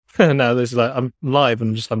Now this is like I'm live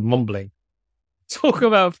and just mumbling. Talk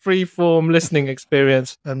about free-form listening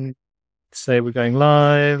experience and say we're going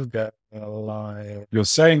live. Go live. You're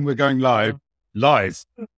saying we're going live. Live.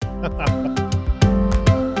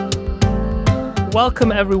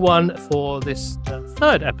 Welcome everyone for this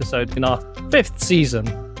third episode in our fifth season.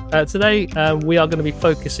 Today we are going to be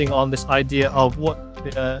focusing on this idea of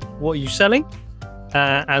what you're selling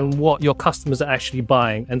and what your customers are actually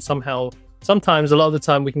buying. And sometimes, a lot of the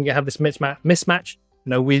time, we can have this mismatch. You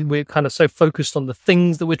know, we're kind of so focused on the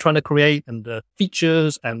things that we're trying to create and the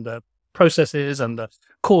features and the processes and the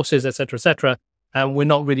courses, etc., and we're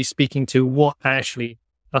not really speaking to what actually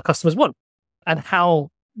our customers want and how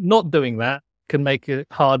not doing that can make it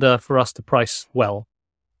harder for us to price well.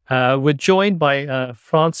 We're joined by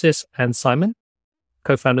Francis and Simon,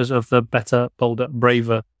 co-founders of the Better, Bolder,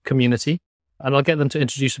 Braver community. And I'll get them to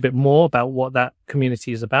introduce a bit more about what that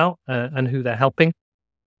community is about and who they're helping.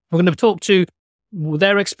 We're going to talk to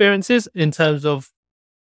their experiences in terms of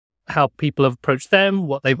how people have approached them,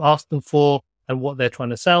 what they've asked them for, and what they're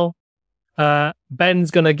trying to sell.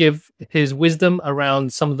 Ben's going to give his wisdom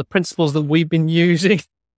around some of the principles that we've been using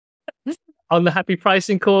on the Happy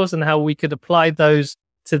Pricing course and how we could apply those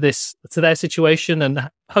to their situation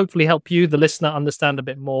and hopefully help you, the listener, understand a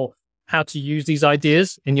bit more how to use these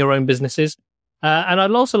ideas in your own businesses. And I'd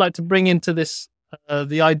also like to bring into this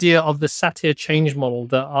the idea of the Satir change model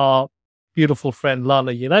that our beautiful friend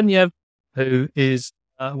Lana Yelenev, who is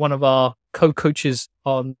one of our co-coaches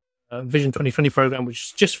on Vision 2020 program,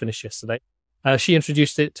 which just finished yesterday, she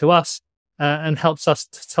introduced it to us and helps us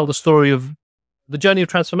to tell the story of the journey of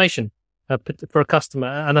transformation for a customer.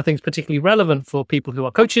 And I think it's particularly relevant for people who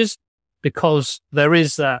are coaches because there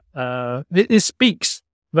is that, it speaks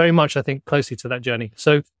very much, I think, closely to that journey.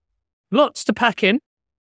 So lots to pack in.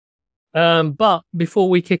 But before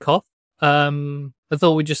we kick off, I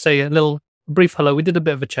thought we'd just say a brief hello. We did a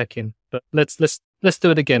bit of a check-in, but let's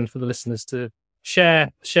do it again for the listeners to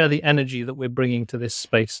share the energy that we're bringing to this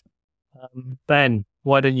space. Ben,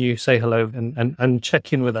 why don't you say hello and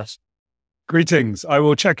check in with us? Greetings. I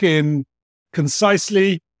will check in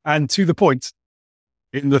concisely and to the point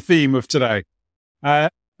in the theme of today.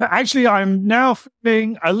 Actually, I'm now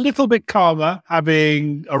feeling a little bit calmer,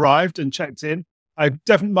 having arrived and checked in.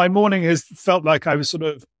 My morning has felt like I was sort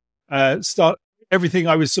of everything.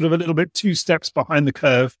 I was sort of a little bit 2 steps behind the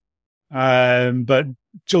curve. But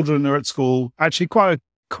children are at school. Actually, quite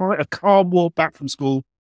a calm walk back from school.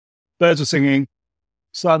 Birds are singing,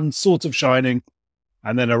 sun sort of shining,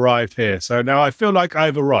 and then arrived here. So now I feel like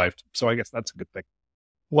I've arrived. So I guess that's a good thing.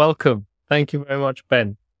 Welcome. Thank you very much,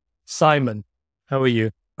 Ben. Simon, how are you?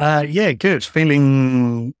 Yeah, good.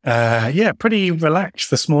 Feeling, pretty relaxed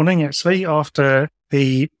this morning, actually, after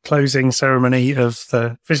the closing ceremony of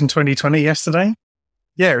the Vision 2020 yesterday.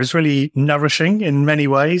 Yeah, it was really nourishing in many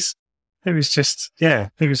ways. It was just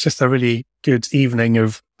a really good evening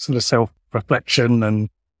of sort of self-reflection and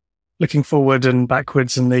looking forward and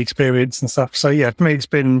backwards in the experience and stuff. So yeah, for me, it's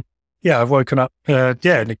been, I've woken up, in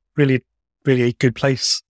a really, really good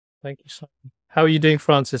place. Thank you, Simon. How are you doing,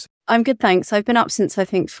 Francis? I'm good, thanks. I've been up since I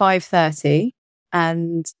think 5:30,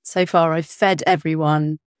 and so far I've fed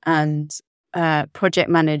everyone and project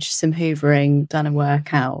managed some hoovering, done a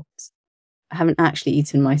workout. I haven't actually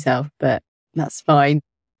eaten myself, but that's fine.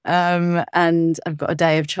 And I've got a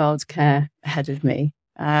day of childcare ahead of me.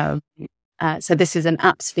 So this is an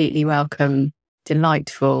absolutely welcome,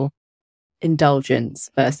 delightful indulgence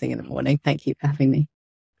first thing in the morning. Thank you for having me.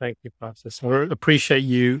 Thank you, Francis. I appreciate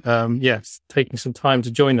you, taking some time to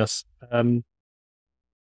join us.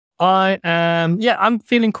 I'm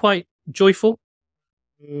feeling quite joyful.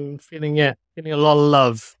 Feeling a lot of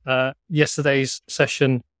love. Yesterday's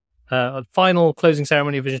session, final closing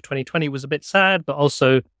ceremony of Vision 2020 was a bit sad, but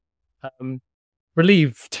also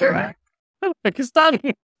relieved. It's done.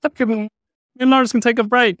 Me and Lawrence can take a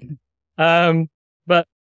break. But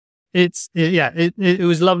it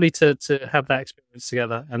was lovely to have that experience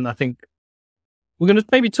together. And I think we're going to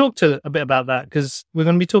maybe talk a bit about that because we're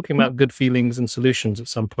going to be talking about good feelings and solutions at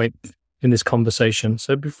some point in this conversation.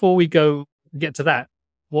 So before we get to that,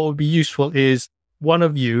 what would be useful is one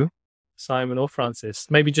of you, Simon or Francis,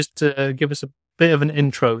 maybe just to give us a bit of an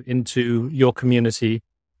intro into your community,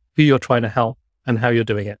 who you're trying to help and how you're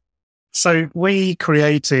doing it. So we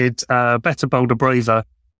created Better, Bolder, Braver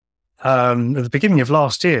at the beginning of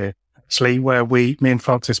last year, actually, where me and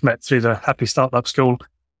Francis met through the Happy Startup School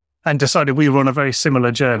and decided we were on a very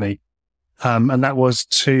similar journey. And that was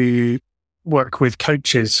to work with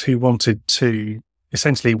coaches who wanted to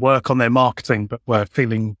essentially work on their marketing, but were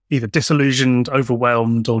feeling either disillusioned,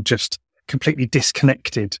 overwhelmed, or just completely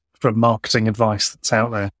disconnected from marketing advice that's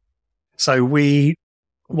out there. So we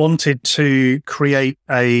wanted to create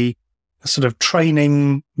a sort of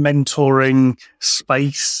training, mentoring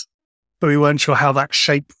space, but we weren't sure how that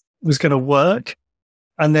shape was going to work.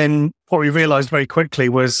 And then what we realized very quickly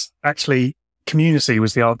was actually community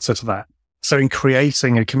was the answer to that. So in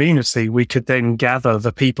creating a community, we could then gather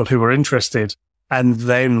the people who were interested and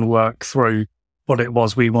then work through what it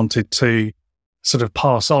was we wanted to sort of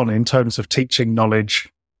pass on in terms of teaching knowledge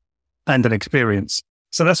and an experience.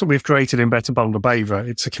 So that's what we've created in Better Bolder Braver.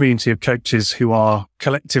 It's a community of coaches who are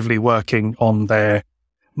collectively working on their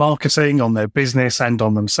marketing, on their business and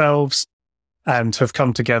on themselves, and have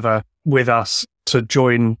come together with us to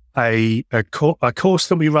join a course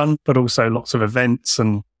that we run, but also lots of events.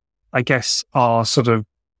 And I guess our sort of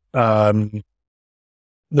the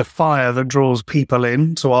fire that draws people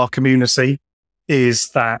into our community is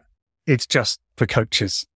that it's just for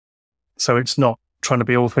coaches. So it's not trying to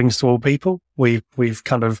be all things to all people. We're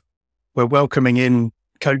welcoming in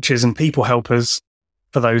coaches and people helpers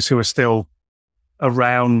for those who are still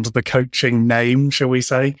around the coaching name, shall we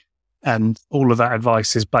say. And all of that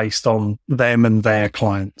advice is based on them and their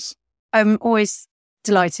clients. I'm always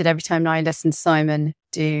delighted every time I listen to Simon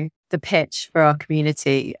do the pitch for our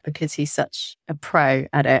community because he's such a pro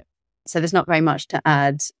at it. So there's not very much to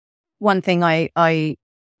add. One thing I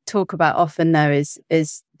talk about often though is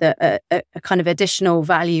that a kind of additional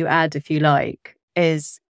value add, if you like,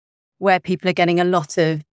 is where people are getting a lot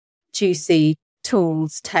of juicy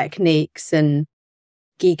tools, techniques and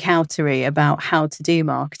geek outery about how to do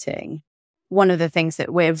marketing. One of the things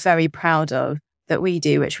that we're very proud of that we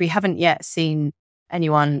do, which we haven't yet seen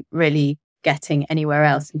anyone really getting anywhere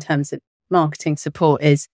else in terms of marketing support,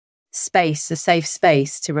 is space, a safe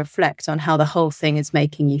space to reflect on how the whole thing is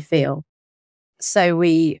making you feel. So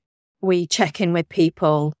we check in with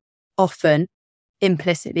people often,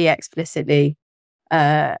 implicitly, explicitly,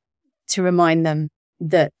 to remind them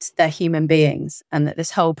that they're human beings and that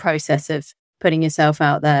this whole process of putting yourself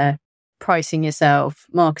out there, pricing yourself,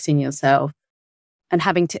 marketing yourself, and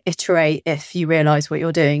having to iterate if you realize what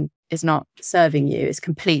you're doing is not serving you is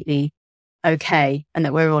completely okay, and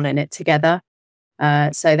that we're all in it together.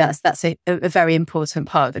 So that's a very important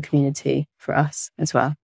part of the community for us as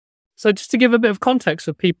well. So just to give a bit of context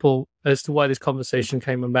for people as to why this conversation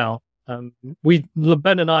came about,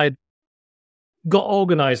 Ben and I got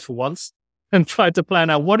organized for once and tried to plan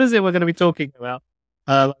out what is it we're going to be talking about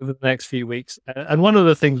over the next few weeks. And one of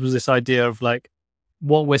the things was this idea of like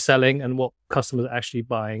what we're selling and what customers are actually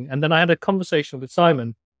buying. And then I had a conversation with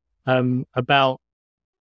Simon about,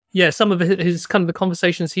 some of his kind of the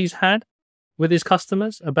conversations he's had with his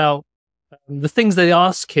customers about the things they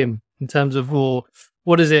ask him in terms of, well,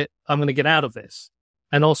 what is it I'm going to get out of this?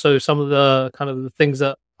 And also some of the kind of the things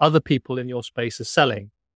that other people in your space are selling.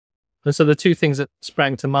 And so the two things that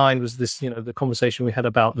sprang to mind was this, the conversation we had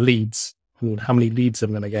about leads and how many leads I'm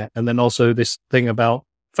going to get. And then also this thing about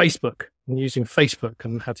Facebook and using Facebook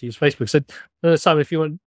and how to use Facebook. So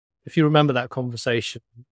Simon, if you remember that conversation,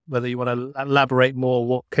 whether you want to elaborate more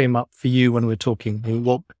what came up for you when we were talking,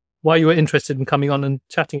 why you were interested in coming on and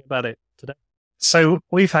chatting about it today. So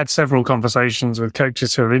we've had several conversations with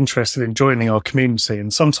coaches who are interested in joining our community,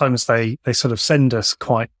 and sometimes they sort of send us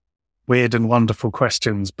quite weird and wonderful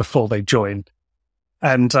questions before they join.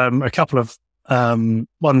 And a couple of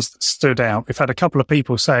ones that stood out. We've had a couple of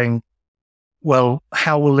people saying, well,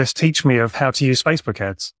 how will this teach me of how to use Facebook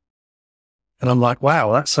ads? And I'm like,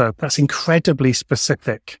 wow, that's incredibly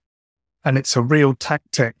specific. And it's a real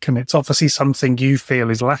tactic, and it's obviously something you feel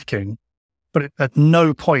is lacking. But at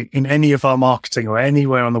no point in any of our marketing or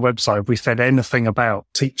anywhere on the website have we said anything about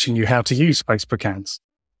teaching you how to use Facebook ads.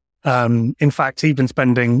 In fact, even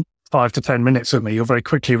spending 5 to 10 minutes with me, you'll very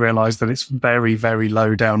quickly realize that it's very, very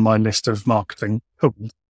low down my list of marketing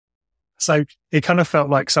tools. So it kind of felt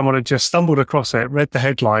like someone had just stumbled across it, read the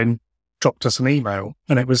headline, dropped us an email,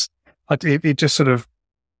 and it just sort of,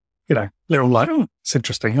 little like, oh, it's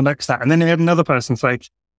interesting. And next that. And then we had another person say,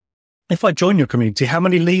 if I join your community, how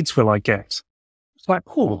many leads will I get? It's like,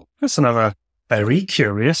 oh, that's another very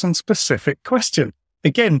curious and specific question.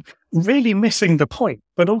 Again, really missing the point,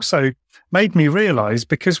 but also made me realize,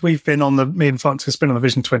 because me and Francis have been on the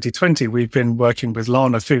Vision 2020, we've been working with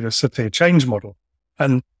Lana through the Satir Change model.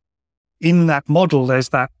 And in that model, there's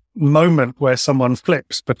that moment where someone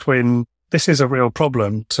flips between this is a real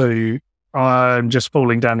problem to I'm just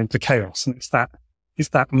falling down into chaos. And it's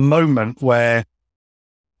that moment where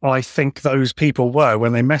I think those people were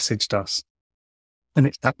when they messaged us. And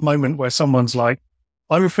it's that moment where someone's like,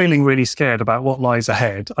 I'm feeling really scared about what lies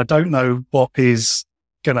ahead. I don't know what is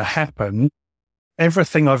going to happen.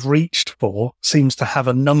 everything I've reached for seems to have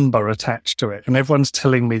a number attached to it. And everyone's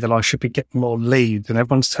telling me that I should be getting more leads, and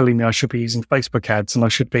everyone's telling me I should be using Facebook ads, and I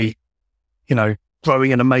should be,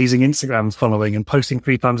 growing an amazing Instagram following and posting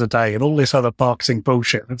 3 times a day and all this other marketing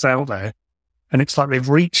bullshit that's out there. And it's like they've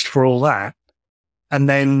reached for all that. And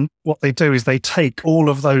then what they do is they take all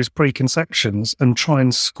of those preconceptions and try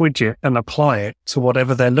and squidge it and apply it to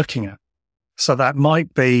whatever they're looking at. So that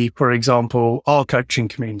might be, for example, our coaching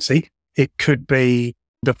community. It could be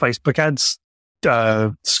the Facebook ads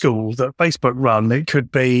school that Facebook run. It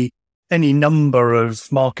could be any number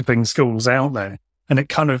of marketing schools out there. And it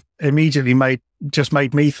kind of immediately made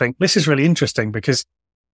me think, this is really interesting, because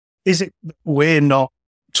is it we're not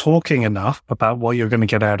talking enough about what you're going to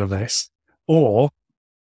get out of this? Or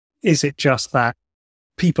is it just that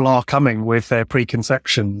people are coming with their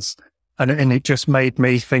preconceptions? And it just made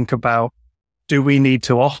me think about, do we need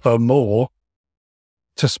to offer more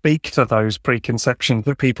to speak to those preconceptions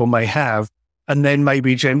that people may have, and then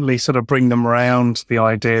maybe gently sort of bring them around the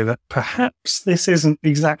idea that perhaps this isn't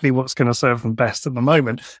exactly what's going to serve them best at the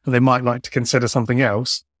moment, and they might like to consider something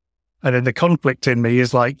else. And then the conflict in me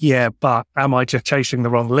is like, yeah, but am I just chasing the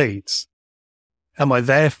wrong leads? Am I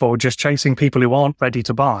therefore just chasing people who aren't ready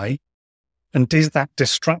to buy? And is that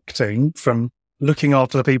distracting from looking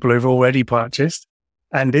after the people who've already purchased?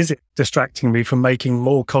 And is it distracting me from making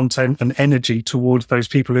more content and energy towards those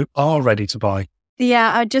people who are ready to buy?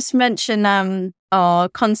 Yeah, I just mentioned our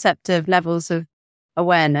concept of levels of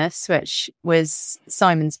awareness, which was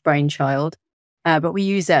Simon's brainchild, but we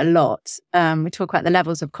use it a lot. We talk about the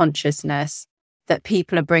levels of consciousness that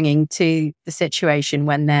people are bringing to the situation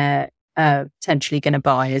when they're potentially going to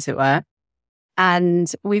buy, as it were.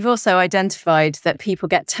 And we've also identified that people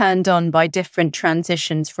get turned on by different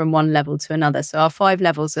transitions from one level to another. So our 5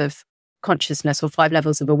 levels of consciousness, or 5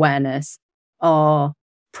 levels of awareness, are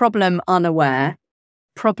problem unaware,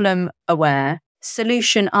 problem aware,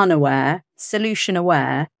 solution unaware, solution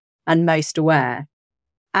aware, and most aware.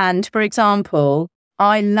 And for example,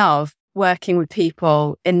 I love working with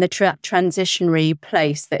people in the transitionary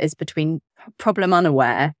place that is between problem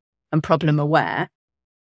unaware and problem aware.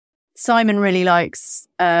 Simon really likes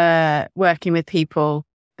working with people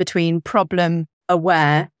between problem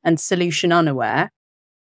aware and solution unaware.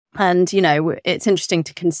 And, it's interesting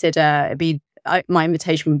to consider. My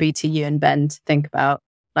invitation would be to you and Ben to think about,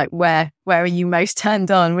 like, where are you most turned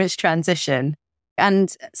on, which transition?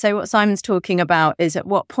 And so what Simon's talking about is, at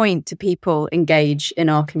what point do people engage in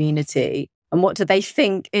our community, and what do they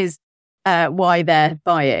think is why they're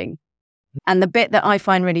buying? And the bit that I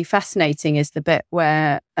find really fascinating is the bit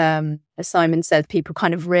where, as Simon said, people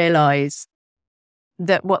kind of realize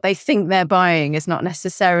that what they think they're buying is not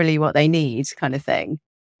necessarily what they need, kind of thing.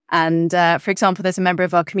 And for example, there's a member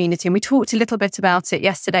of our community, and we talked a little bit about it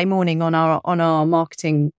yesterday morning on our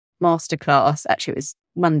marketing masterclass. Actually, it was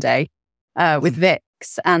Monday, with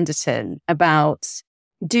Vix Anderton, about,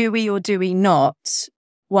 do we or do we not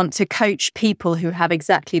want to coach people who have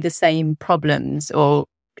exactly the same problems or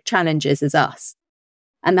challenges as us?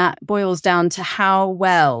 And that boils down to, how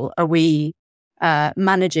well are we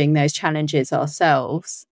managing those challenges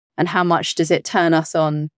ourselves, and how much does it turn us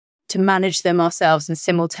on to manage them ourselves and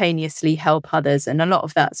simultaneously help others? And a lot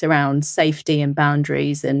of that's around safety and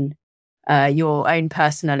boundaries and your own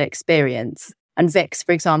personal experience. And Vix,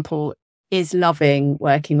 for example, is loving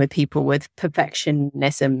working with people with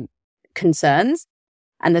perfectionism concerns.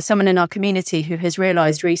 And there's someone in our community who has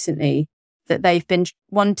realized recently that they've been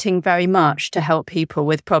wanting very much to help people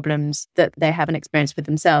with problems that they haven't experienced with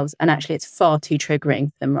themselves. And actually, it's far too triggering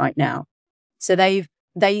for them right now. So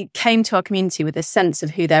they came to our community with a sense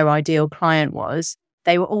of who their ideal client was.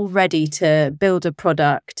 They were all ready to build a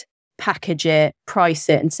product, package it, price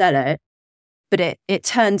it, and sell it. But it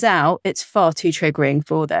turns out it's far too triggering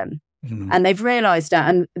for them. Mm. And they've realized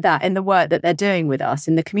that in the work that they're doing with us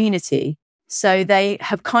in the community. So they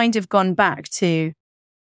have kind of gone back to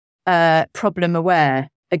problem aware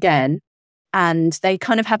again, and they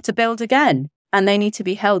kind of have to build again, and they need to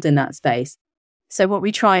be held in that space. So what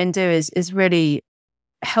we try and do is really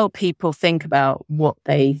help people think about what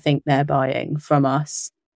they think they're buying from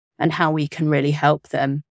us and how we can really help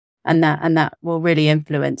them. And that will really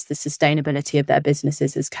influence the sustainability of their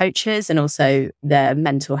businesses as coaches, and also their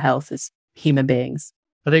mental health as human beings.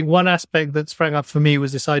 I think one aspect that sprang up for me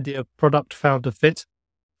was this idea of product founder fit.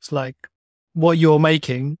 It's like, what you're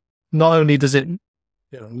making, not only does it,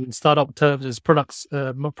 in startup terms, as products,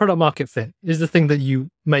 product market fit is the thing that you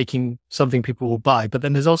making something people will buy, but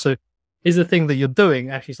then there's also, is the thing that you're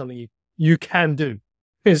doing actually something you can do?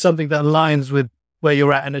 It's something that aligns with where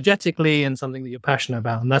you're at energetically and something that you're passionate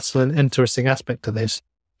about. And that's an interesting aspect to this.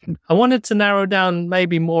 I wanted to narrow down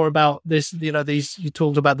maybe more about this. You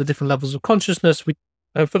talked about the different levels of consciousness.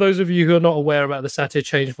 For those of you who are not aware about the Satir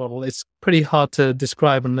change model, it's pretty hard to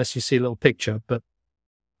describe unless you see a little picture, but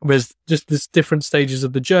there's just this different stages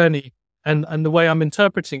of the journey. And the way I'm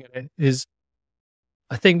interpreting it is,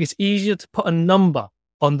 I think it's easier to put a number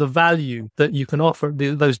on the value that you can offer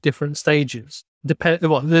those different stages. At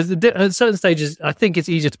certain stages, I think it's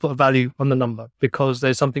easier to put a value on the number because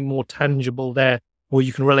there's something more tangible there, or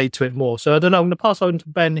you can relate to it more. So I don't know, I'm going to pass on to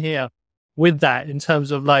Ben here with that in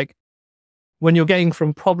terms of like, when you're getting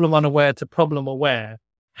from problem unaware to problem aware,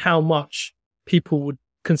 how much people would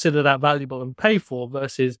consider that valuable and pay for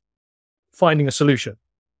versus finding a solution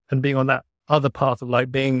and being on that other path of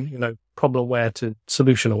like being, problem aware to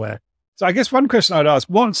solution aware. So I guess one question I'd ask,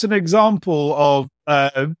 what's an example of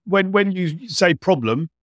when you say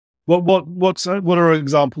problem, what are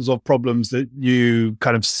examples of problems that you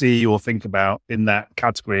kind of see or think about in that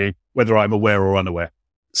category, whether I'm aware or unaware?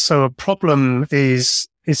 So a problem is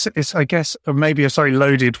I guess maybe a very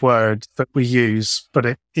loaded word that we use,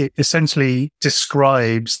 but it essentially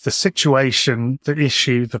describes the situation, the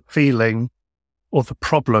issue, the feeling, or the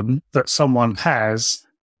problem that someone has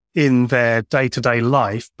in their day-to-day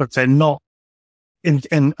life, but they're not in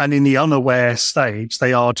the unaware stage,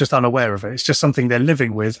 they are just unaware of it. It's just something they're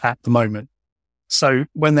living with at the moment. So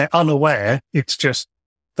when they're unaware, it's just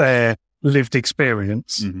their lived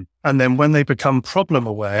experience. Mm-hmm. And then when they become problem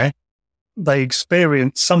aware, they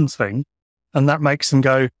experience something and that makes them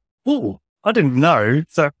go, oh, I didn't know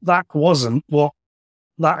that wasn't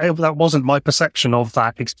that wasn't my perception of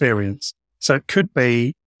that experience. So it could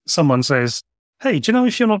be someone says, hey, do you know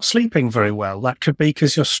if you're not sleeping very well, that could be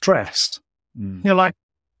because you're stressed. Mm. You're like,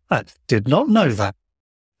 I did not know that.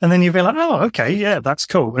 And then you'll be like, oh, okay, yeah, that's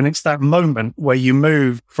cool. And it's that moment where you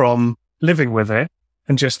move from living with it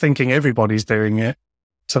and just thinking everybody's doing it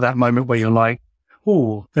to that moment where you're like,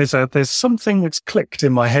 oh, there's something that's clicked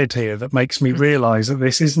in my head here that makes me realize that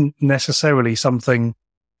this isn't necessarily something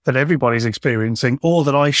that everybody's experiencing or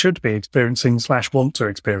that I should be experiencing / want to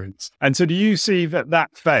experience. And so do you see that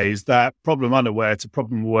phase, that problem unaware to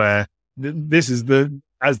problem aware, this is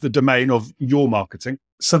as the domain of your marketing?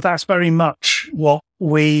 So that's very much what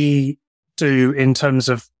we do in terms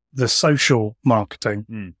of the social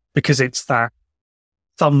marketing, because it's that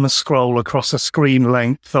thumb scroll across a screen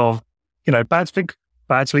length of,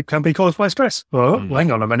 bad sleep can be caused by stress. Oh,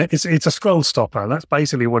 hang on a minute. It's a scroll stopper. That's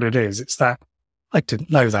basically what it is. It's that, I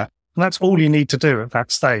didn't know that. And that's all you need to do at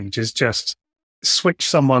that stage is just switch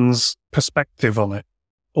someone's perspective on it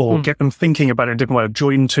or get them thinking about it in a different way,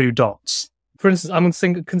 join two dots. For instance, I'm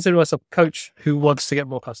going to consider myself a coach who wants to get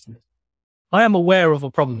more customers. I am aware of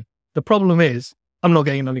a problem. The problem is I'm not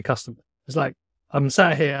getting any customers. It's like I'm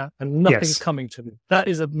sat here and nothing's coming to me. That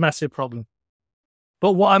is a massive problem.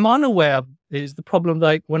 But what I'm unaware of is the problem,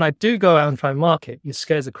 like when I do go out and try and market, it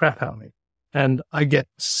scares the crap out of me. And I get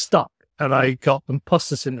stuck and I got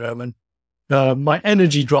imposter syndrome and my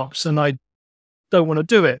energy drops and I don't want to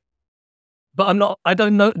do it. But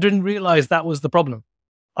didn't realize that was the problem.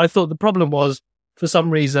 I thought the problem was, for some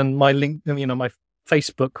reason, my my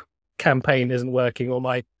Facebook campaign isn't working or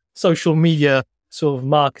my social media sort of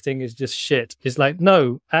marketing is just shit. It's like,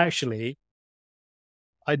 no, actually,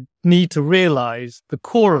 I need to realize the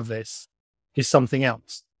core of this is something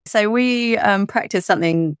else. So we practice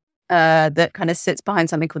something that kind of sits behind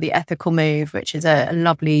something called the Ethical Move, which is a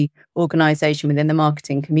lovely organization within the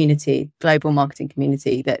marketing community, global marketing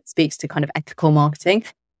community, that speaks to kind of ethical marketing.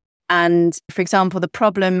 And for example, the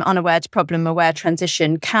problem unaware to problem aware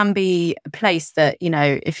transition can be a place that,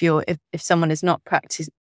 if someone is not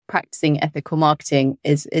practicing ethical marketing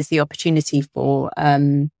is the opportunity for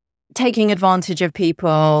taking advantage of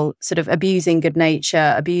people, sort of abusing good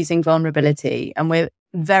nature, abusing vulnerability. And we're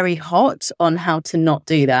very hot on how to not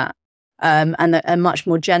do that. And a much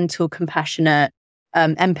more gentle, compassionate,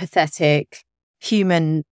 empathetic,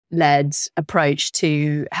 human-led approach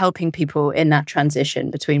to helping people in that transition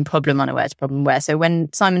between problem unaware to problem aware. So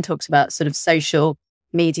when Simon talks about sort of social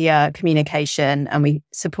media communication, and we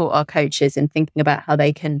support our coaches in thinking about how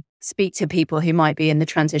they can speak to people who might be in the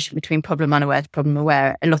transition between problem unaware to problem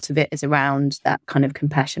aware, a lot of it is around that kind of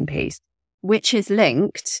compassion piece, which is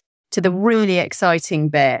linked to the really exciting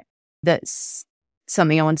bit that's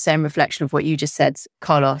something I want to say in reflection of what you just said,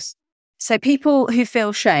 Carlos. So people who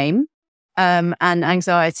feel shame and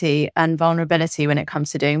anxiety and vulnerability when it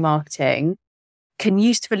comes to doing marketing can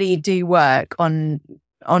usefully do work on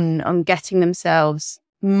getting themselves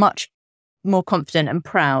much more confident and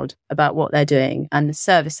proud about what they're doing and the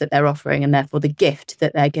service that they're offering, and therefore the gift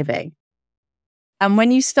that they're giving. And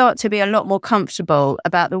when you start to be a lot more comfortable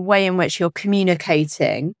about the way in which you're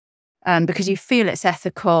communicating, because you feel it's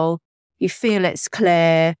ethical, you feel it's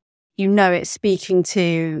clear, you know it's speaking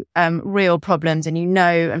to real problems, and you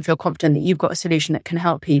know and feel confident that you've got a solution that can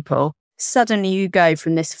help people, suddenly you go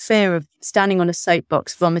from this fear of standing on a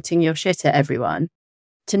soapbox vomiting your shit at everyone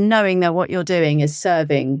to knowing that what you're doing is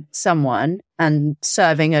serving someone and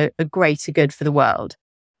serving a greater good for the world.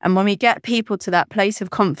 And when we get people to that place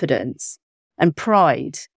of confidence and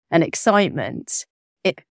pride and excitement,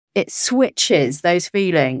 it switches those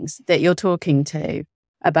feelings that you're talking to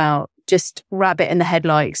about just rabbit in the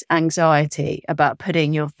headlights anxiety about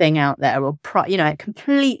putting your thing out there, or it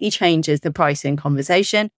completely changes the pricing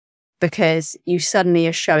conversation, because you suddenly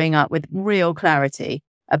are showing up with real clarity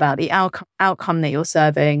about the outcome that you're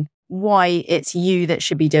serving, why it's you that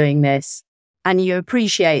should be doing this. And you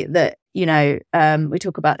appreciate that, we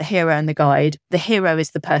talk about the hero and the guide. The hero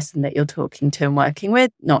is the person that you're talking to and working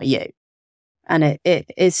with, not you. And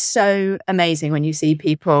it is so amazing when you see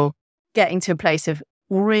people getting to a place of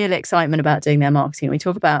real excitement about doing their marketing. We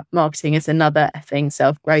talk about marketing as another effing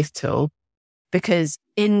self-growth tool, because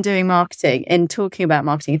in doing marketing, in talking about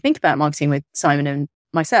marketing, think about marketing with Simon and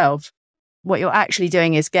myself, what you're actually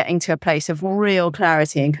doing is getting to a place of real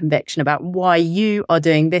clarity and conviction about why you are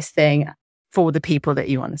doing this thing for the people that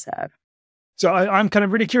you want to serve. So I'm kind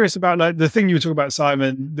of really curious about like the thing you were talking about,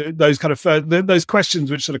 Simon, those kind of those questions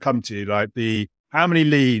which sort of come to you, like the how many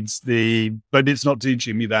leads, but it's not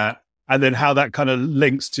teaching me that, and then how that kind of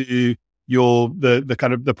links to the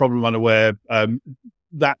kind of the problem unaware,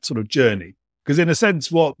 that sort of journey. Because in a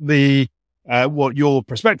sense, what your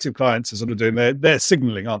prospective clients are sort of doing, they're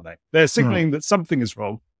signaling, aren't they? They're signaling that something is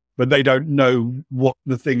wrong, but they don't know what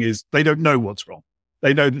the thing is. They don't know what's wrong.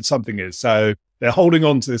 They know that something is. So they're holding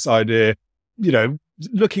on to this idea,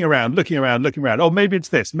 looking around. Oh, maybe it's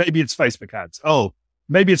this. Maybe it's Facebook ads. Oh,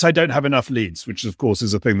 maybe it's I don't have enough leads, which of course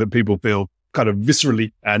is a thing that people feel kind of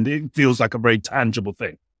viscerally, and it feels like a very tangible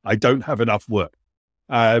thing. I don't have enough work.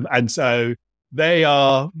 And so they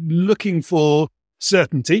are looking for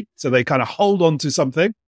certainty. So they kind of hold on to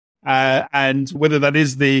something. And whether that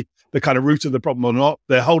is the kind of root of the problem or not,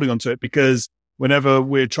 they're holding on to it, because whenever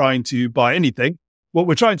we're trying to buy anything, what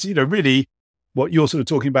we're trying to, really what you're sort of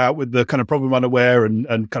talking about with the kind of problem unaware and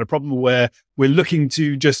kind of problem aware, we're looking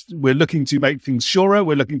to make things surer.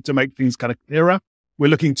 We're looking to make things kind of clearer. We're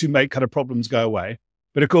looking to make kind of problems go away.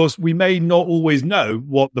 But of course, we may not always know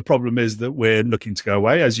what the problem is that we're looking to go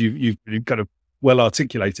away, as you've kind of well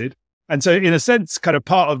articulated. And so in a sense, kind of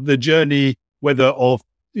part of the journey, whether of,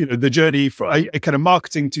 the journey for a kind of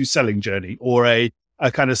marketing to selling journey, or a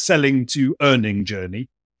kind of selling to earning journey,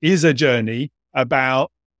 is a journey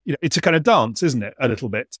about, it's a kind of dance, isn't it? A little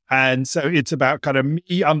bit. And so it's about kind of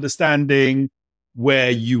me understanding where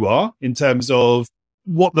you are in terms of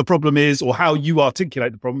what the problem is, or how you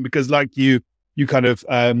articulate the problem, because like you kind of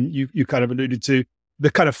alluded to, the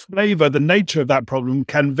kind of flavor, the nature of that problem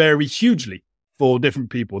can vary hugely for different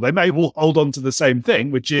people. They may all hold on to the same thing,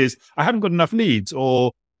 which is, I haven't got enough leads,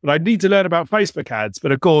 but I need to learn about Facebook ads.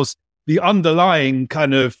 But of course, the underlying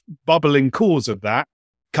kind of bubbling cause of that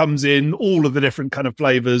comes in all of the different kind of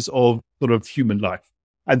flavors of sort of human life.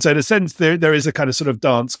 And so in a sense, there is a kind of sort of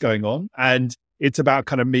dance going on, and it's about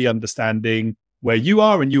kind of me understanding where you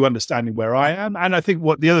are and you understanding where I am. And I think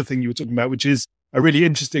what the other thing you were talking about, which is a really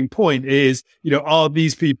interesting point, is, are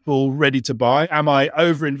these people ready to buy? Am I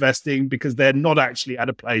over investing because they're not actually at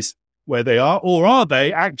a place where they are? Or are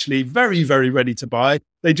they actually very, very ready to buy?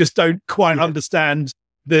 They just don't quite understand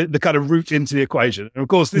the kind of route into the equation. And of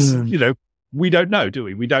course, this, we don't know, do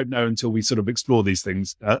we? We don't know until we sort of explore these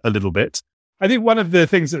things a little bit. I think one of the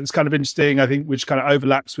things that's kind of interesting, I think, which kind of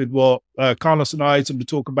overlaps with what Carlos and I sort of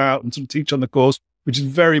talk about and sort of teach on the course, which is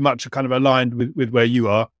very much kind of aligned with where you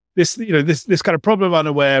are. This kind of problem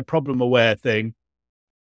aware thing.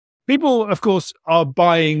 People, of course, are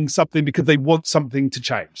buying something because they want something to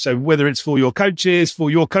change. So whether it's for your coaches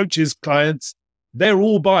clients, they're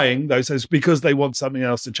all buying those because they want something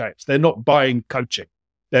else to change. They're not buying coaching.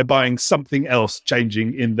 They're buying something else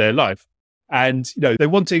changing in their life. And, they're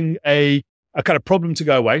wanting a kind of problem to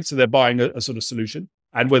go away. So they're buying a sort of solution,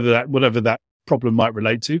 and whatever that problem might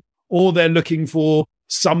relate to, or they're looking for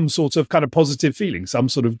some sort of kind of positive feeling, some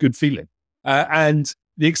sort of good feeling. And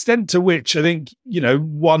the extent to which I think,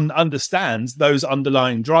 one understands those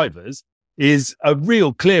underlying drivers is a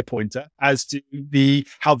real clear pointer as to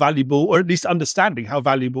how valuable, or at least understanding how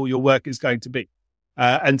valuable your work is going to be.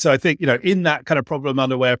 And so I think, in that kind of problem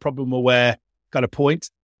aware kind of point,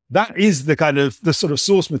 that is the kind of the sort of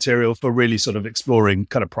source material for really sort of exploring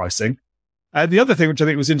kind of pricing. The other thing, which I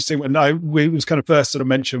think was interesting when we was kind of first sort of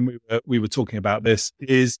mentioned, we were talking about this,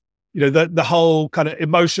 is, the whole kind of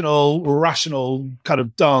emotional, rational kind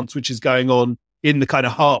of dance, which is going on in the kind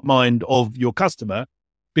of heart mind of your customer.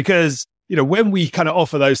 Because, when we kind of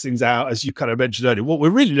offer those things out, as you kind of mentioned earlier, what we're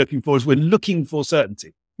really looking for is we're looking for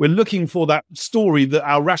certainty. We're looking for that story that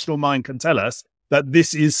our rational mind can tell us that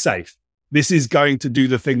this is safe. This is going to do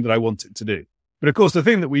the thing that I want it to do. But of course, the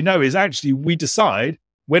thing that we know is actually we decide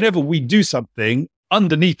whenever we do something,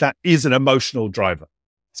 underneath that is an emotional driver.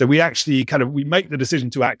 So we actually we make the decision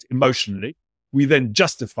to act emotionally. We then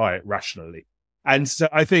justify it rationally. And so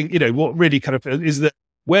I think, what really kind of is that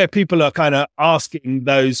where people are kind of asking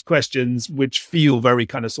those questions, which feel very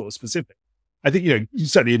kind of sort of specific. I think,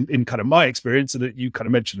 certainly in kind of my experience, and that you kind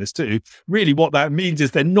of mentioned this too, really what that means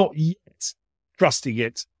is they're not yet trusting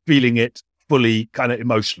it, feeling it fully kind of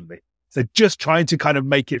emotionally. So just trying to kind of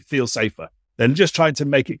make it feel safer, then just trying to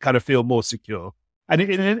make it kind of feel more secure. And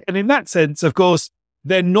in that sense, of course,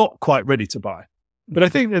 they're not quite ready to buy. But I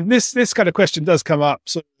think that this kind of question does come up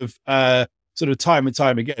sort of time and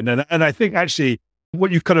time again. And I think actually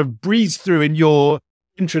what you've kind of breezed through in your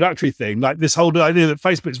introductory thing, like this whole idea that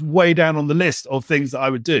Facebook's way down on the list of things that I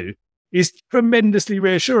would do, is tremendously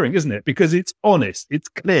reassuring, isn't it? Because it's honest, it's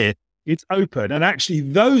clear, it's open. And actually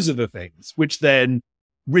those are the things which then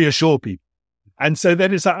reassure people. And so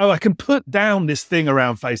then it's like, I can put down this thing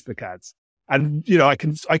around Facebook ads, and, I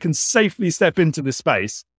can safely step into this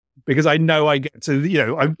space because I know I get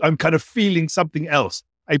to, I'm kind of feeling something else.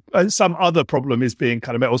 Some other problem is being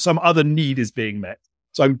kind of met, or some other need is being met.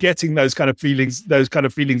 So I'm getting those kind of feelings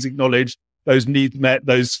acknowledged, those needs met,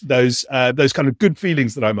 those kind of good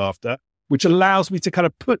feelings that I'm after, which allows me to kind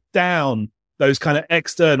of put down those kind of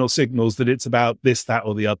external signals that it's about this, that,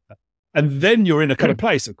 or the other. And then you're in a kind of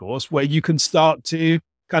place, of course, where you can start to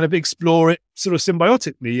kind of explore it sort of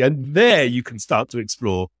symbiotically. And there you can start to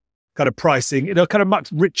explore kind of pricing in a kind of much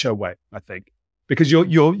richer way, I think, because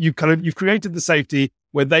you've created the safety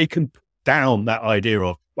where they can put down that idea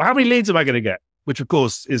of, well, how many leads am I going to get? Which of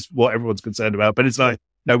course is what everyone's concerned about. But it's like,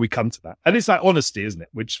 no, we come to that. And it's like honesty, isn't it?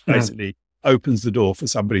 Which basically opens the door for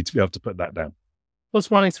somebody to be able to put that down.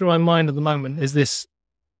 What's running through my mind at the moment is this.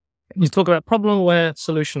 You talk about problem aware,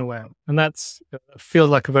 solution aware, and that's feels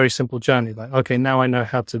like a very simple journey. Like, okay, now I know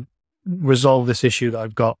how to resolve this issue that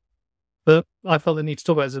I've got. But I felt the need to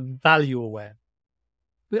talk about it as a value aware.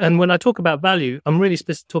 And when I talk about value, I'm really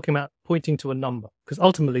talking about pointing to a number, because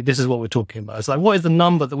ultimately this is what we're talking about. It's like, what is the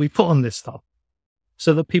number that we put on this stuff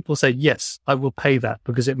so that people say, yes, I will pay that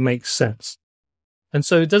because it makes sense. And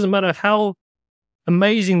so it doesn't matter how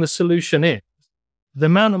amazing the solution is, the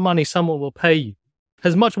amount of money someone will pay you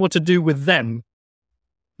has much more to do with them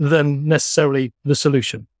than necessarily the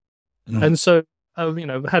solution. Mm. And so,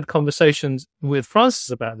 I had conversations with Frances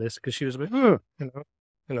about this, because she was like,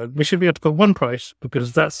 we should be able to put one price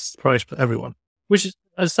because that's the price for everyone, which is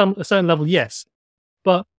at a certain level, yes.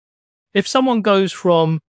 But if someone goes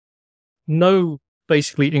from no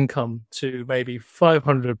basically income to maybe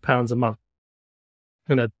 £500 a month,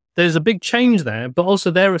 there's a big change there, but also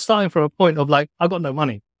they're starting from a point of like, I've got no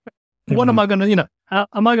money. What am I going to,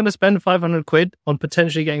 am I going to spend 500 quid on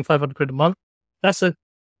potentially getting 500 quid a month? That's a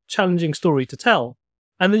challenging story to tell.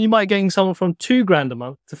 And then you might getting someone from £2,000 a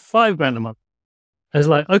month to £5,000 a month. And it's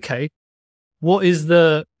like, okay, there's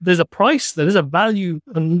a price, there's a value,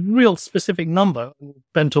 a real specific number.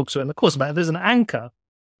 Ben talks about in the course about it. There's an anchor,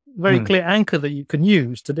 very clear anchor that you can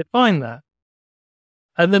use to define that.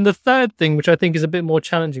 And then the third thing, which I think is a bit more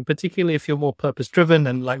challenging, particularly if you're more purpose driven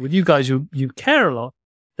and like with you guys, you care a lot,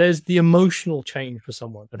 there's the emotional change for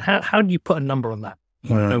someone. And how do you put a number on that?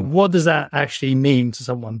 What does that actually mean to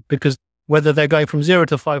someone? Because whether they're going from 0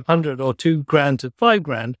 to 500 or £2,000 to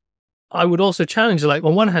 £5,000, I would also challenge, like,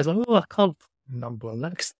 on one hand, like, I can't put a number on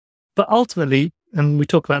that. But ultimately, and we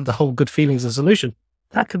talk about the whole good feelings and solution,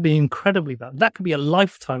 that could be incredibly valuable. That could be a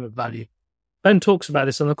lifetime of value. Ben talks about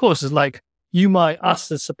this on the course. It's like,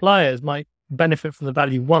 us as suppliers might benefit from the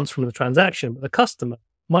value once from the transaction, but the customer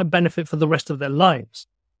might benefit for the rest of their lives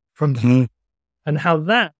from that. And how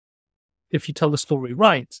that, if you tell the story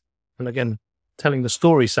right, and again, telling the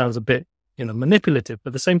story sounds a bit, manipulative, but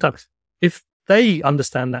at the same time, if they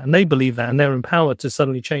understand that and they believe that and they're empowered to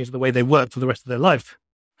suddenly change the way they work for the rest of their life,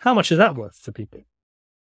 how much is that worth to people?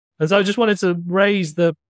 And so I just wanted to raise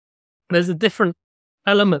there's the different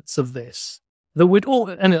elements of this that we'd all,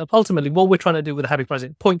 and ultimately what we're trying to do with a happy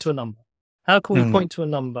pricing, point to a number. How can we point to a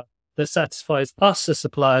number that satisfies us as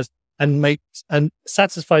suppliers and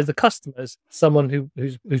satisfies the customers, someone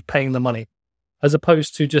who's paying the money, as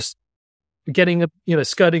opposed to just getting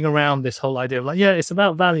skirting around this whole idea of like, yeah, it's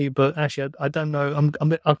about value, but actually I don't know, I'm a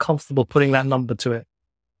bit uncomfortable putting that number to it,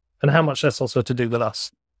 and how much that's also to do with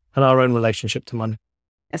us and our own relationship to money.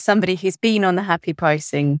 As somebody who's been on the happy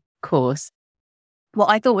pricing course, what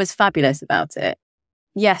I thought was fabulous about it,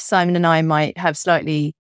 yes, Simon and I might have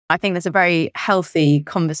slightly, I think there's a very healthy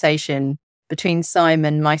conversation between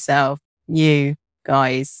Simon, myself, you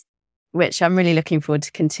guys, which I'm really looking forward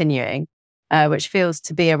to continuing, which feels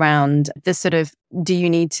to be around the sort of, do you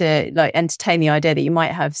need to like entertain the idea that you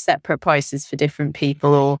might have separate prices for different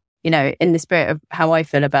people, or, in the spirit of how I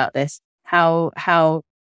feel about this, how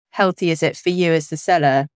healthy is it for you as the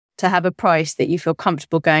seller to have a price that you feel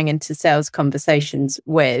comfortable going into sales conversations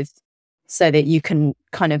with, so that you can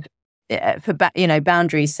kind of, for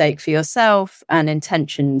boundaries' sake for yourself and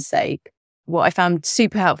intention's sake. What I found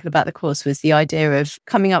super helpful about the course was the idea of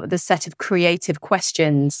coming up with a set of creative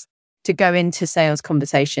questions to go into sales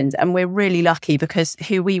conversations. And we're really lucky because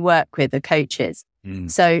who we work with are coaches.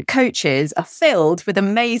 So coaches are filled with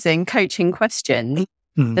amazing coaching questions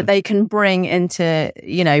that they can bring into,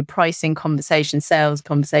 pricing conversations, sales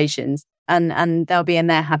conversations, and they'll be in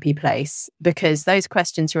their happy place, because those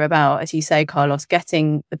questions are about, as you say, Carlos,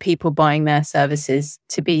 getting the people buying their services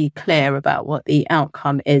to be clear about what the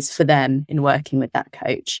outcome is for them in working with that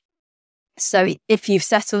coach. So if you've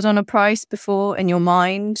settled on a price before in your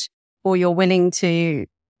mind, or you're willing to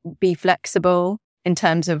be flexible in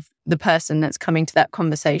terms of the person that's coming to that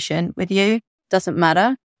conversation with you, doesn't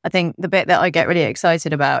matter. I think the bit that I get really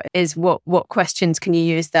excited about is what questions can you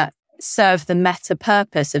use that serve the meta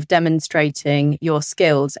purpose of demonstrating your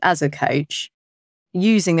skills as a coach,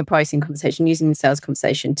 using the pricing conversation, using the sales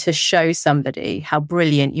conversation to show somebody how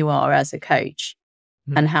brilliant you are as a coach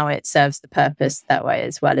and how it serves the purpose that way,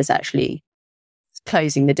 as well as actually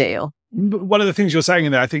closing the deal. One of the things you're saying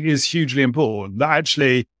in there, I think, is hugely important. That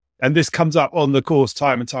actually, and this comes up on the course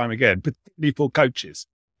time and time again, particularly for coaches,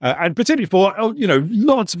 and particularly for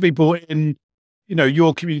lots of people in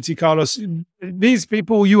your community, Carlos. These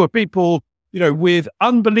people, you are people with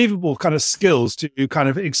unbelievable kind of skills to kind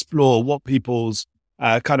of explore what people's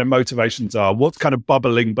kind of motivations are, what's kind of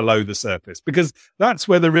bubbling below the surface, because that's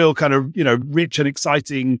where the real kind of rich and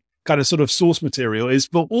exciting kind of sort of source material is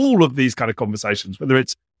for all of these kind of conversations, whether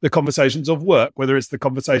it's the conversations of work, whether it's the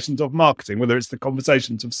conversations of marketing, whether it's the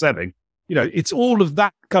conversations of selling. It's all of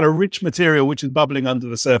that kind of rich material which is bubbling under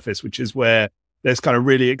the surface, which is where there's kind of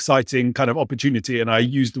really exciting kind of opportunity. And I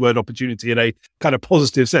use the word opportunity in a kind of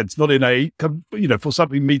positive sense, not in a, for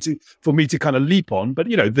something for me to kind of leap on, but,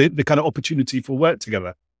 the kind of opportunity for work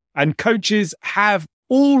together. And coaches have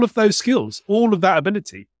all of those skills, all of that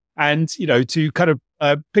ability. And, to kind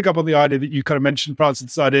of pick up on the idea that you kind of mentioned, Francis,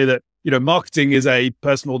 this idea that, marketing is a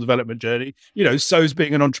personal development journey. So is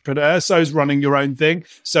being an entrepreneur, so is running your own thing,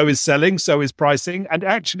 so is selling, so is pricing. And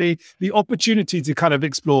actually the opportunity to kind of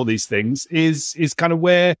explore these things is kind of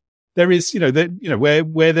where there is,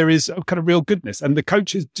 where there is a kind of real goodness. And the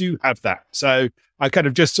coaches do have that. So I kind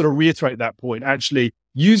of just sort of reiterate that point, actually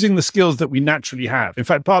using the skills that we naturally have. In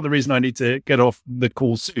fact, part of the reason I need to get off the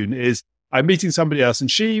call soon is I'm meeting somebody else, and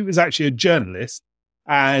she was actually a journalist,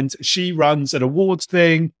 and she runs an awards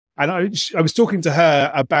thing. And I was talking to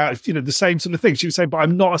her about, the same sort of thing. She was saying, but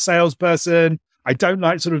I'm not a salesperson. I don't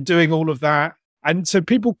like sort of doing all of that. And so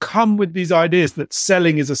people come with these ideas that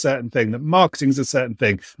selling is a certain thing, that marketing is a certain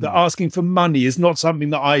thing, that asking for money is not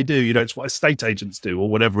something that I do. It's what estate agents do, or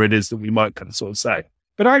whatever it is that we might kind of sort of say.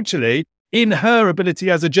 But actually, in her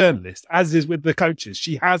ability as a journalist, as is with the coaches,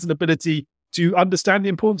 she has an ability to understand the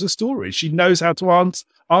importance of stories. She knows how to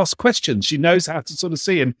ask questions. She knows how to sort of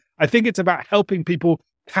see. And I think it's about helping people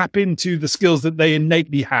tap into the skills that they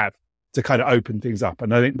innately have to kind of open things up.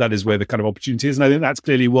 And I think that is where the kind of opportunity is. And I think that's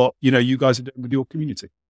clearly what, you guys are doing with your community.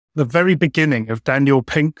 The very beginning of Daniel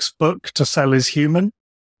Pink's book, To Sell is Human,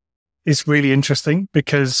 is really interesting,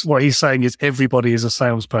 because what he's saying is everybody is a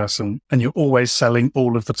salesperson and you're always selling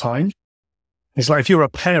all of the time. It's like, if you're a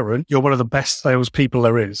parent, you're one of the best salespeople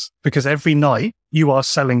there is, because every night you are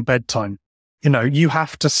selling bedtime. You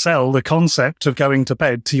have to sell the concept of going to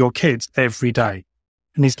bed to your kids every day.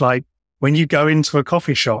 And he's like, when you go into a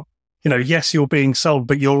coffee shop, yes, you're being sold,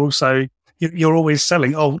 but you're also, you're always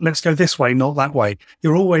selling, oh, let's go this way, not that way.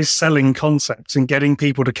 You're always selling concepts and getting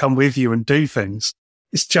people to come with you and do things.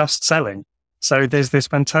 It's just selling. So there's this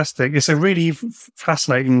fantastic, it's a really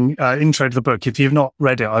fascinating intro to the book. If you've not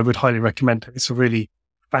read it, I would highly recommend it. It's a really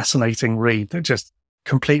fascinating read that just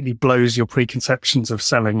completely blows your preconceptions of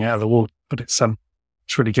selling out of the water. But it's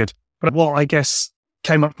really good. But what I guess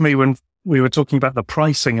came up for me when we were talking about the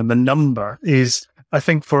pricing and the number is, I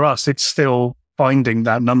think for us, it's still finding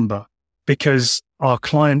that number, because our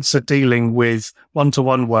clients are dealing with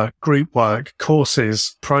one-to-one work, group work,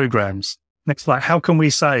 courses, programs. And it's like, how can we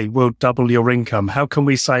say we'll double your income? How can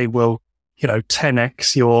we say we'll,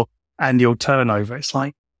 10x your annual turnover? It's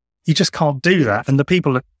like, you just can't do that. And the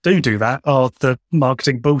people that do that are the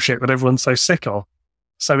marketing bullshit that everyone's so sick of.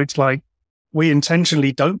 So it's like, we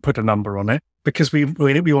intentionally don't put a number on it because we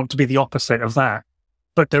want to be the opposite of that.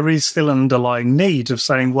 But there is still an underlying need of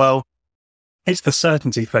saying, well, it's the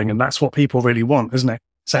certainty thing, and that's what people really want, isn't it?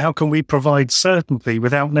 So how can we provide certainty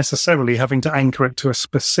without necessarily having to anchor it to a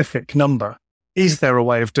specific number? Is there a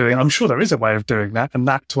way of doing it? I'm sure there is a way of doing that. And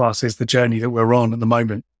that to us is the journey that we're on at the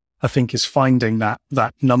moment, I think, is finding that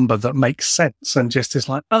number that makes sense and just is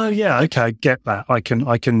like, oh yeah, okay, I get that. I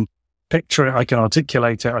can picture it. I can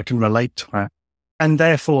articulate it. I can relate to that. And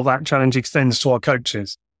therefore that challenge extends to our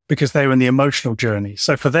coaches because they're in the emotional journey.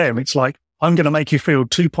 So for them, it's like, I'm going to make you feel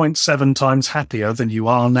 2.7 times happier than you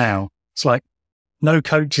are now. It's like, no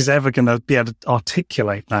coach is ever going to be able to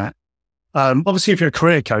articulate that. Obviously, if you're a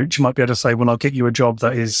career coach, you might be able to say, well, I'll get you a job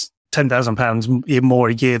that is £10,000 more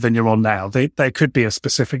a year than you're on now. There could be a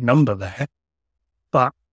specific number there.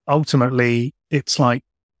 But ultimately, it's like,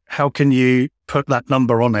 how can you put that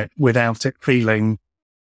number on it without it feeling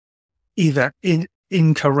either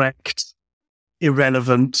incorrect,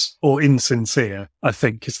 irrelevant, or insincere? I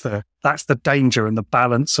think that's the danger and the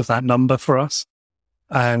balance of that number for us.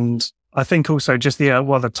 And I think also just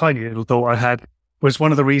the tiny little thought I had was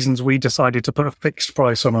one of the reasons we decided to put a fixed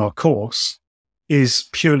price on our course is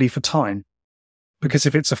purely for time. Because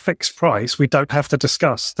if it's a fixed price, we don't have to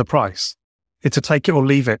discuss the price. It's a take it or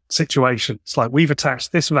leave it situation. It's like, we've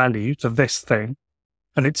attached this value to this thing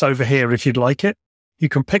and it's over here if you'd like it. You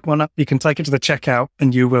can pick one up, you can take it to the checkout,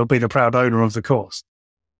 and you will be the proud owner of the course.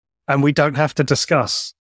 And we don't have to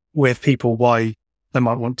discuss with people why they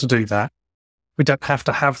might want to do that. We don't have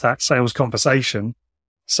to have that sales conversation.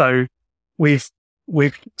 So we've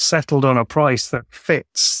settled on a price that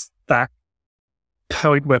fits that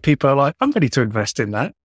point where people are like, I'm ready to invest in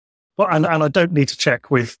that. Well, and I don't need to check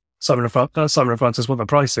with Simon & Francis what the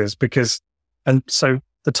price is and so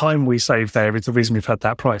the time we save there is the reason we've had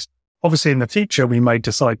that price. Obviously in the future, we may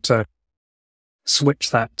decide to switch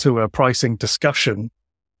that to a pricing discussion,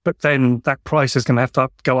 but then that price is going to have to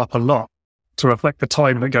go up a lot to reflect the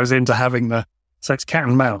time that goes into having so it's cat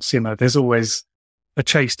and mouse, there's always a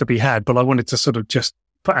chase to be had, but I wanted to sort of just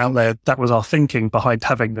put out there that was our thinking behind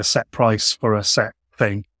having the set price for a set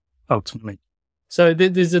thing, ultimately. So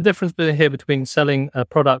there's a difference here between selling a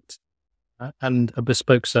product and a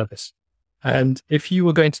bespoke service. And if you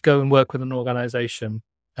were going to go and work with an organization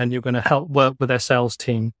and you're going to help work with their sales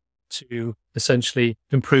team to essentially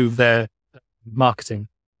improve their marketing,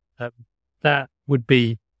 that would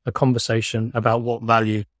be a conversation about what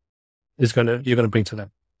value you're going to bring to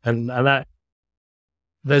them. And that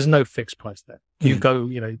there's no fixed price there. You go,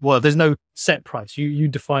 there's no set price. You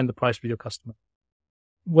define the price with your customer.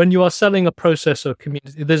 When you are selling a process or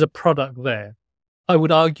community, there's a product there. I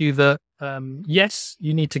would argue that, yes,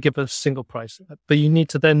 you need to give a single price, but you need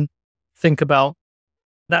to then think about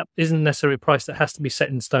that isn't necessarily a price that has to be set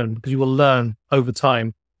in stone, because you will learn over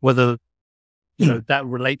time whether, that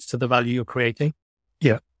relates to the value you're creating.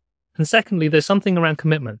 Yeah. And secondly, there's something around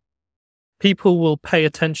commitment. People will pay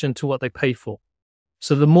attention to what they pay for.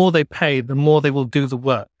 So the more they pay, the more they will do the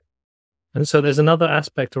work. And so there's another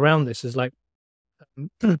aspect around this is like,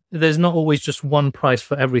 there's not always just one price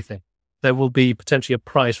for everything. There will be potentially a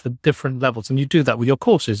price for different levels. And you do that with your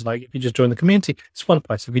courses. Like if you just join the community, it's one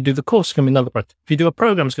price. If you do the course, it's going to be another price. If you do a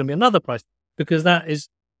program, it's going to be another price, because that is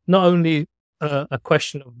not only a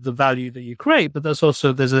question of the value that you create, but there's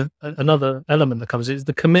another element that comes. It's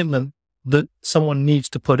the commitment that someone needs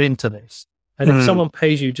to put into this. And if someone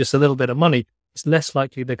pays you just a little bit of money, it's less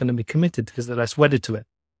likely they're going to be committed because they're less wedded to it.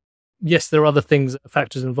 Yes, there are other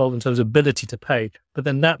factors involved in terms of ability to pay, but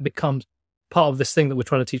then that becomes part of this thing that we're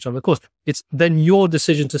trying to teach on the course. It's then your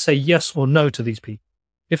decision to say yes or no to these people.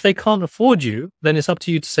 If they can't afford you, then it's up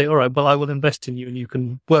to you to say, all right, well, I will invest in you and you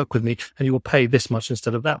can work with me and you will pay this much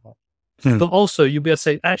instead of that much. But also you'll be able to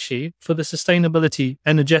say, actually, for the sustainability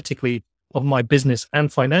energetically of my business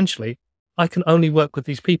and financially, I can only work with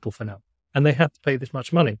these people for now. And they have to pay this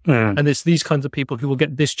much money. And it's these kinds of people who will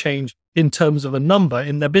get this change in terms of a number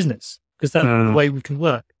in their business, because that's the way we can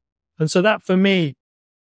work. And so that, for me,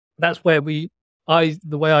 that's where the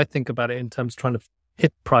way I think about it in terms of trying to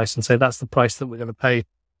hit price and say that's the price that we're going to pay,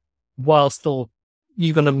 while still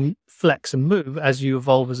you're going to flex and move as you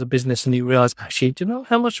evolve as a business and you realize, actually, do you know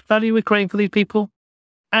how much value we're creating for these people?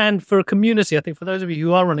 And for a community, I think for those of you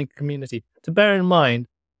who are running a community, to bear in mind,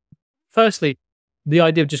 firstly, the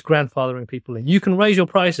idea of just grandfathering people in. You can raise your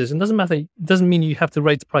prices, and it doesn't mean you have to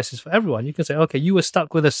raise the prices for everyone. You can say, okay, you were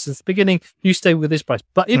stuck with us since the beginning, you stay with this price.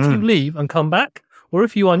 But if you leave and come back, or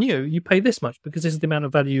if you are new, you pay this much because this is the amount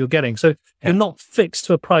of value you're getting. So you're not fixed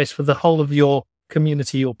to a price for the whole of your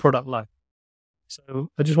community or product life. So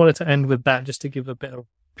I just wanted to end with that, just to give a bit of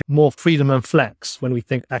more freedom and flex when we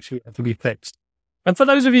think actually we have to be fixed. And for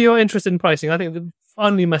those of you who are interested in pricing, I think the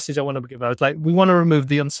only message I want to give out is we want to remove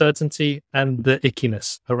the uncertainty and the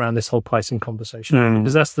ickiness around this whole pricing conversation,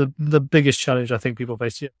 because that's the biggest challenge I think people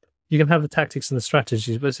face. You can have the tactics and the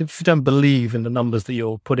strategies, but if you don't believe in the numbers that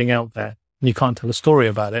you're putting out there and you can't tell a story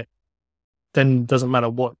about it, then it doesn't matter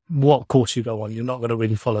what course you go on, you're not going to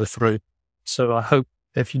really follow through. So I hope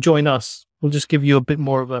if you join us, we'll just give you a bit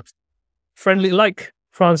more of a friendly, like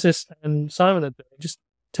Francis and Simon are doing, just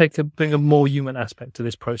bring a more human aspect to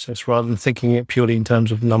this process rather than thinking it purely in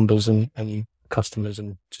terms of numbers and customers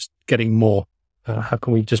and just getting more. How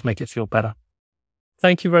can we just make it feel better?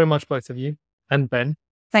 Thank you very much, both of you, and Ben.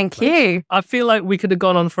 Thank you. I feel like we could have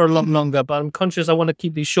gone on for a lot longer, but I'm conscious I want to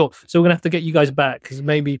keep these short. So we're going to have to get you guys back, because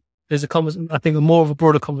maybe there's I think more of a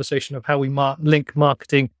broader conversation of how we link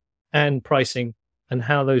marketing and pricing and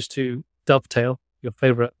how those two dovetail. Your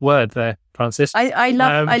favorite word there, Francis. I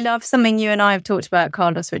love something you and I have talked about,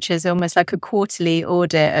 Carlos, which is almost like a quarterly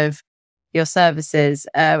audit of your services,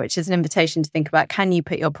 which is an invitation to think about, can you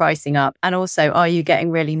put your pricing up? And also, are you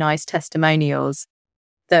getting really nice testimonials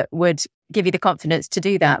that would give you the confidence to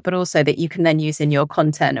do that, but also that you can then use in your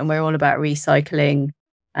content? And we're all about recycling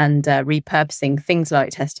and repurposing things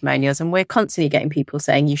like testimonials. And we're constantly getting people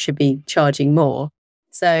saying you should be charging more.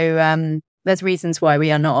 So there's reasons why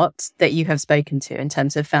we are not, that you have spoken to, in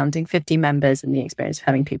terms of founding 50 members and the experience of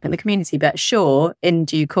having people in the community. But sure, in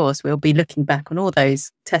due course, we'll be looking back on all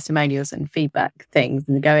those testimonials and feedback things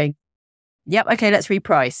and going, yep, okay, let's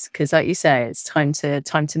reprice. Because like you say, it's time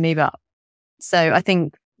to move up. So I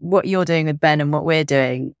think what you're doing with Ben and what we're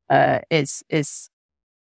doing is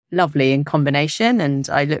lovely in combination. And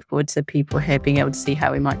I look forward to people here being able to see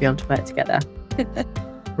how we might be able to work together.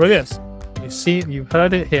 Brilliant. You've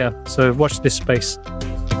heard it here. So watch this space.